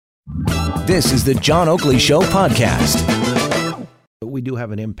This is the John Oakley Show podcast. We do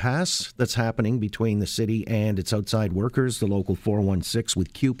have an impasse that's happening between the city and its outside workers, the local 416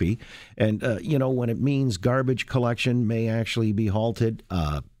 with CUPE. And, when it means garbage collection may actually be halted,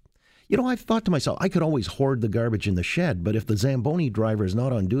 I've thought to myself, I could always hoard the garbage in the shed, but if the Zamboni driver is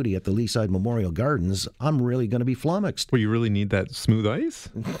not on duty at the Leaside Memorial Gardens, I'm really going to be flummoxed. Well, you really need that smooth ice?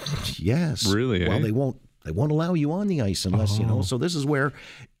 Yes. Really, Well, eh? they won't allow you on the ice unless, so this is where,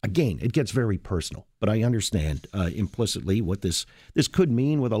 again, it gets very personal. But I understand implicitly what this could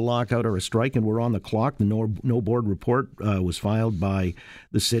mean with a lockout or a strike, and we're on the clock. The no board report was filed by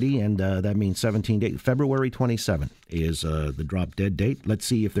the city, and that means 17 days. February 27 is the drop dead date. Let's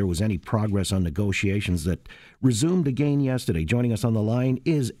see if there was any progress on negotiations that resumed again yesterday. Joining us on the line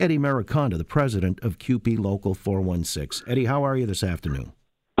is Eddie Mariconda, the president of CUPE Local 416. Eddie, how are you this afternoon?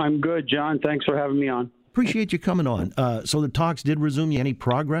 I'm good, John. Thanks for having me on. Appreciate you coming on. So the talks did resume. Any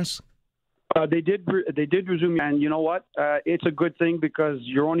progress? They did resume, and you know what? It's a good thing because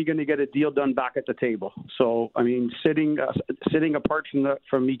you're only going to get a deal done back at the table. So, I mean, sitting apart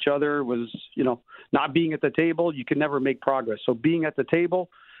from each other was, not being at the table. You can never make progress. So, being at the table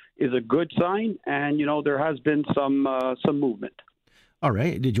is a good sign, and there has been some movement. All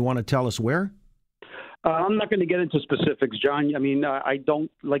right. Did you want to tell us where? I'm not going to get into specifics, John. I mean, I don't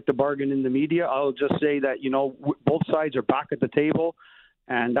like to bargain in the media. I'll just say that, both sides are back at the table,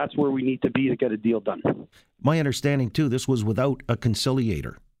 and that's where we need to be to get a deal done. My understanding, too, this was without a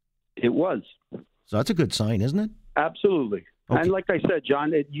conciliator. It was. So that's a good sign, isn't it? Absolutely. Okay. And like I said,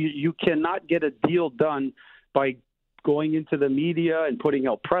 John, you cannot get a deal done by going into the media and putting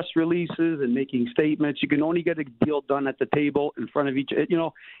out press releases and making statements. You can only get a deal done at the table in front of each.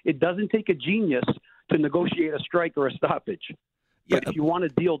 It doesn't take a genius to negotiate a strike or a stoppage. But if you want a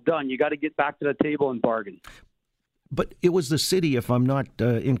deal done, you got to get back to the table and bargain. But it was the city, if I'm not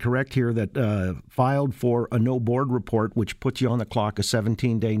incorrect here, that filed for a no board report, which puts you on the clock a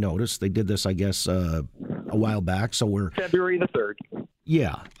 17-day notice. They did this, I guess, a while back. So we're February the 3rd.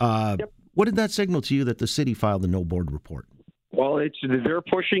 Yeah. Yep. What did that signal to you that the city filed the no board report? Well, they're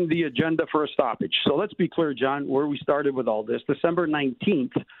pushing the agenda for a stoppage. So let's be clear, John, where we started with all this. December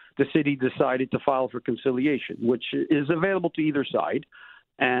 19th, the city decided to file for conciliation, which is available to either side.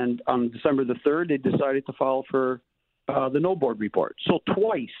 And on December the 3rd, they decided to file for the no board report. So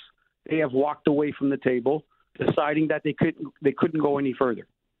twice they have walked away from the table, deciding that they couldn't go any further.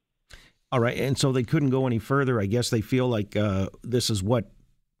 All right, and so they couldn't go any further. I guess they feel like this is what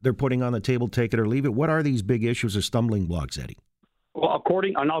they're putting on the table, take it or leave it. What are these big issues or stumbling blocks, Eddie? Well,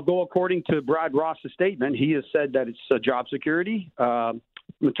 according to Brad Ross's statement, he has said that it's job security,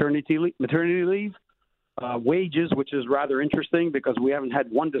 maternity leave, wages, which is rather interesting because we haven't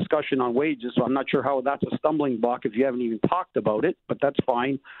had one discussion on wages, so I'm not sure how that's a stumbling block if you haven't even talked about it, but that's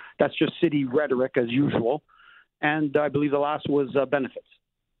fine. That's just city rhetoric as usual. And I believe the last was benefits.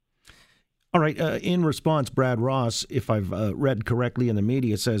 All right. In response, Brad Ross, if I've read correctly in the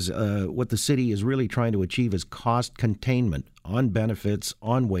media, says what the city is really trying to achieve is cost containment on benefits,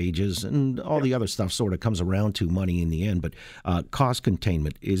 on wages, and all the other stuff sort of comes around to money in the end. But cost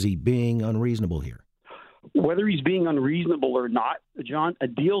containment, is he being unreasonable here? Whether he's being unreasonable or not, John, a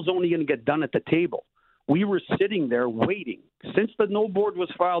deal's only going to get done at the table. We were sitting there waiting. Since the no board was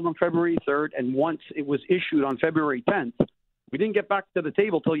filed on February 3rd and once it was issued on February 10th, we didn't get back to the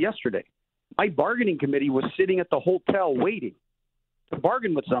table till yesterday. My bargaining committee was sitting at the hotel waiting to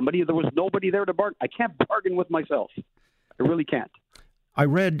bargain with somebody. There was nobody there to bargain. I can't bargain with myself. I really can't. I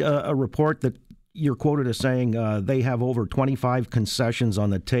read a report that you're quoted as saying they have over 25 concessions on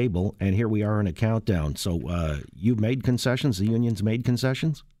the table, and here we are in a countdown. So you've made concessions? The union's made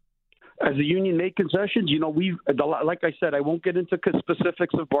concessions? As the union made concessions, like I said, I won't get into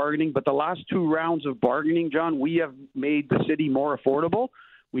specifics of bargaining, but the last two rounds of bargaining, John, we have made the city more affordable.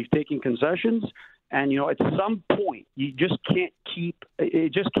 We've taken concessions, and, at some point, it just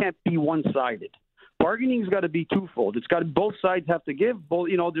can't be one-sided. Bargaining's got to be twofold. It's got to, both sides have to give.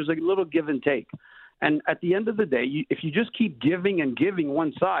 There's a little give and take. And at the end of the day, if you just keep giving and giving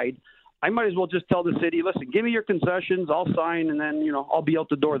one side, I might as well just tell the city, listen, give me your concessions, I'll sign, and then, I'll be out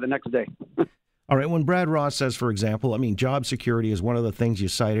the door the next day. All right. When Brad Ross says, for example, job security is one of the things you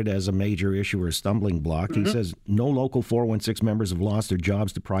cited as a major issue or a stumbling block. Mm-hmm. He says no local 416 members have lost their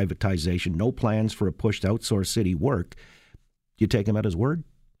jobs to privatization, no plans for a push to outsource city work. Do you take him at his word?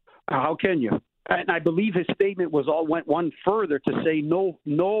 How can you? And I believe his statement went one further to say no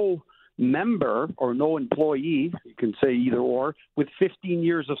member or no employee, you can say either or, with 15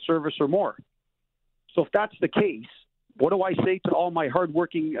 years of service or more. So if that's the case, What do I say to all my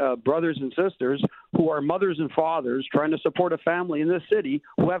hardworking brothers and sisters who are mothers and fathers trying to support a family in this city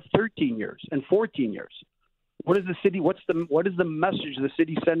who have 13 years and 14 years? What is the city? What is the message the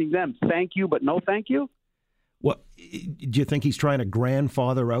city's sending them? Thank you, but no thank you? What, do you think he's trying to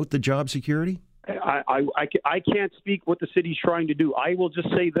grandfather out the job security? I can't speak what the city's trying to do. I will just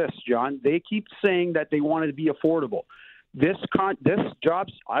say this, John. They keep saying that they want it to be affordable. This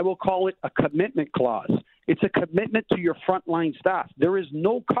jobs, I will call it a commitment clause. It's a commitment to your frontline staff. There is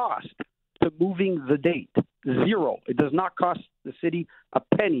no cost to moving the date. Zero. It does not cost the city a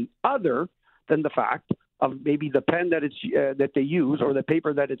penny other than the fact of maybe the pen that they use or the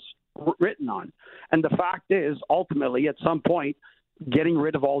paper that it's written on. And the fact is, ultimately, at some point, getting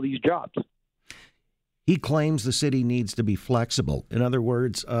rid of all these jobs. He claims the city needs to be flexible. In other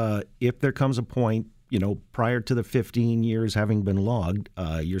words, if there comes a point, prior to the 15 years having been logged,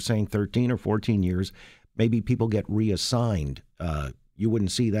 you're saying 13 or 14 years, maybe people get reassigned. You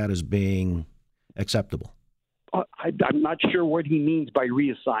wouldn't see that as being acceptable. I'm not sure what he means by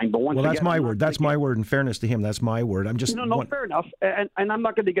reassign, but that's my word. That's my word. In fairness to him, that's my word. I'm just fair enough. And I'm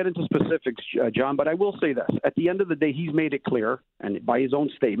not going to get into specifics, John, but I will say this: at the end of the day, he's made it clear, and by his own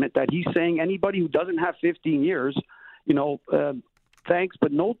statement, that he's saying anybody who doesn't have 15 years, thanks,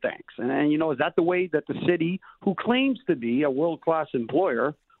 but no thanks. And is that the way that the city, who claims to be a world-class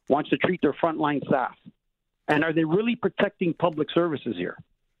employer, wants to treat their frontline staff? And are they really protecting public services here?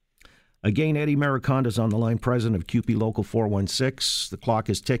 Again, Eddie Mariconda is on the line, president of CUPE Local 416. The clock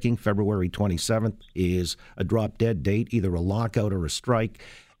is ticking. February 27th is a drop-dead date, either a lockout or a strike.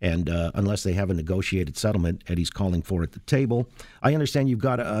 And unless they have a negotiated settlement, Eddie's calling for at the table. I understand you've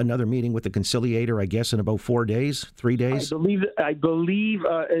got another meeting with the conciliator, I guess, in about 4 days, 3 days? I believe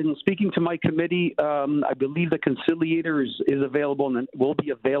in speaking to my committee, I believe the conciliator is available and will be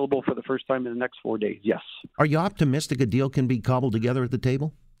available for the first time in the next 4 days, yes. Are you optimistic a deal can be cobbled together at the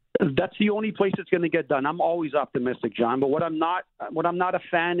table? That's the only place it's going to get done. I'm always optimistic, John. But what I'm not a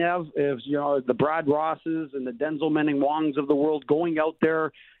fan of is the Brad Rosses and the Denzel Wongs of the world going out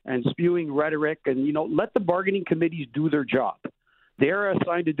there and spewing rhetoric. And let the bargaining committees do their job. They're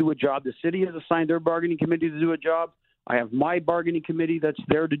assigned to do a job. The city has assigned their bargaining committee to do a job. I have my bargaining committee that's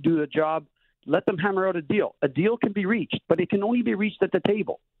there to do the job. Let them hammer out a deal. A deal can be reached, but it can only be reached at the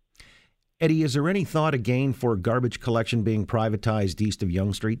table. Eddie, is there any thought again for garbage collection being privatized east of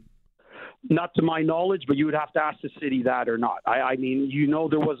Yonge Street? Not to my knowledge, but you would have to ask the city that or not. I mean,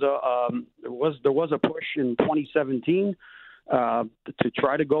 there was a push in 2017 to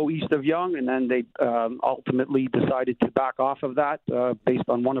try to go east of Yonge, and then they ultimately decided to back off of that based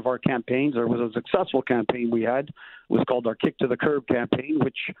on one of our campaigns. There was a successful campaign we had. It was called our Kick to the Curb campaign,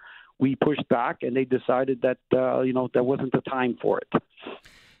 which we pushed back, and they decided that there wasn't the time for it.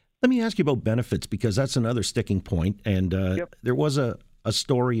 Let me ask you about benefits, because that's another sticking point. And There was a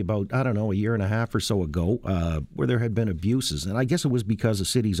story about, a year and a half or so ago where there had been abuses. And I guess it was because the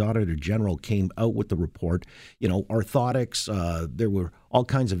city's auditor general came out with the report. Orthotics, there were all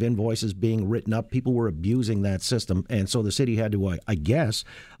kinds of invoices being written up. People were abusing that system. And so the city had to,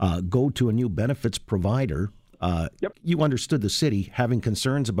 go to a new benefits provider. You understood the city having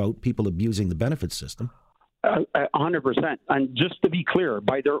concerns about people abusing the benefits system. 100%. And just to be clear,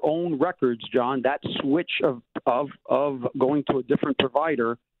 by their own records, John, that switch of going to a different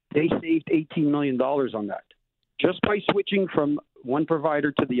provider, they saved $18 million on that, just by switching from one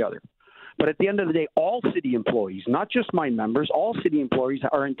provider to the other. But at the end of the day, all city employees, not just my members, all city employees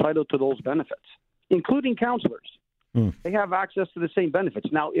are entitled to those benefits, including counselors. They have access to the same benefits.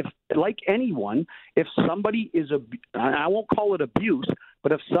 Now, if, like anyone, if somebody is, I won't call it abuse,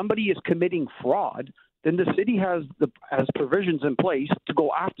 but if somebody is committing fraud, then the city has provisions in place to go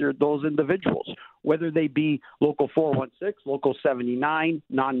after those individuals, whether they be Local 416, Local 79,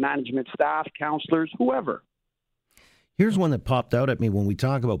 non-management staff, counselors, whoever. Here's one that popped out at me when we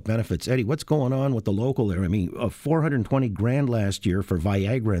talk about benefits. Eddie, what's going on with the local there? I mean, $420,000 last year for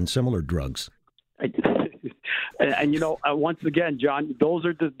Viagra and similar drugs. And once again, John, those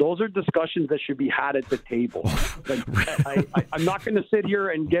are discussions that should be had at the table. I'm not going to sit here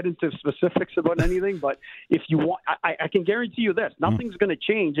and get into specifics about anything, but if you want, I can guarantee you this: nothing's going to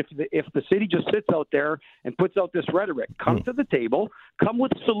change if the city just sits out there and puts out this rhetoric. Come to the table, come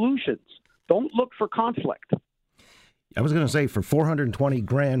with solutions. Don't look for conflict. I was going to say, for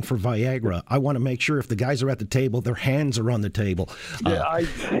 $420,000 for Viagra, I want to make sure if the guys are at the table, their hands are on the table.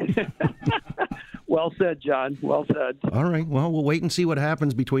 Well said, John. Well said. All right. Well, we'll wait and see what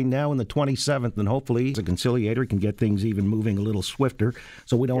happens between now and the 27th, and hopefully the conciliator can get things even moving a little swifter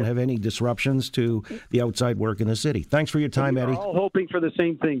so we don't have any disruptions to the outside work in the city. Thanks for your time, Eddie. We're all hoping for the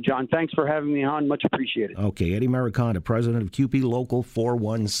same thing, John. Thanks for having me on. Much appreciated. Okay. Eddie Mariconda, president of CUPE Local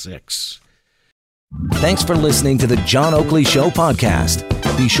 416. Thanks for listening to the John Oakley Show podcast.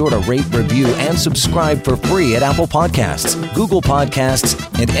 Be sure to rate, review, and subscribe for free at Apple Podcasts, Google Podcasts,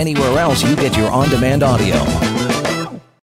 and anywhere else you get your on-demand audio.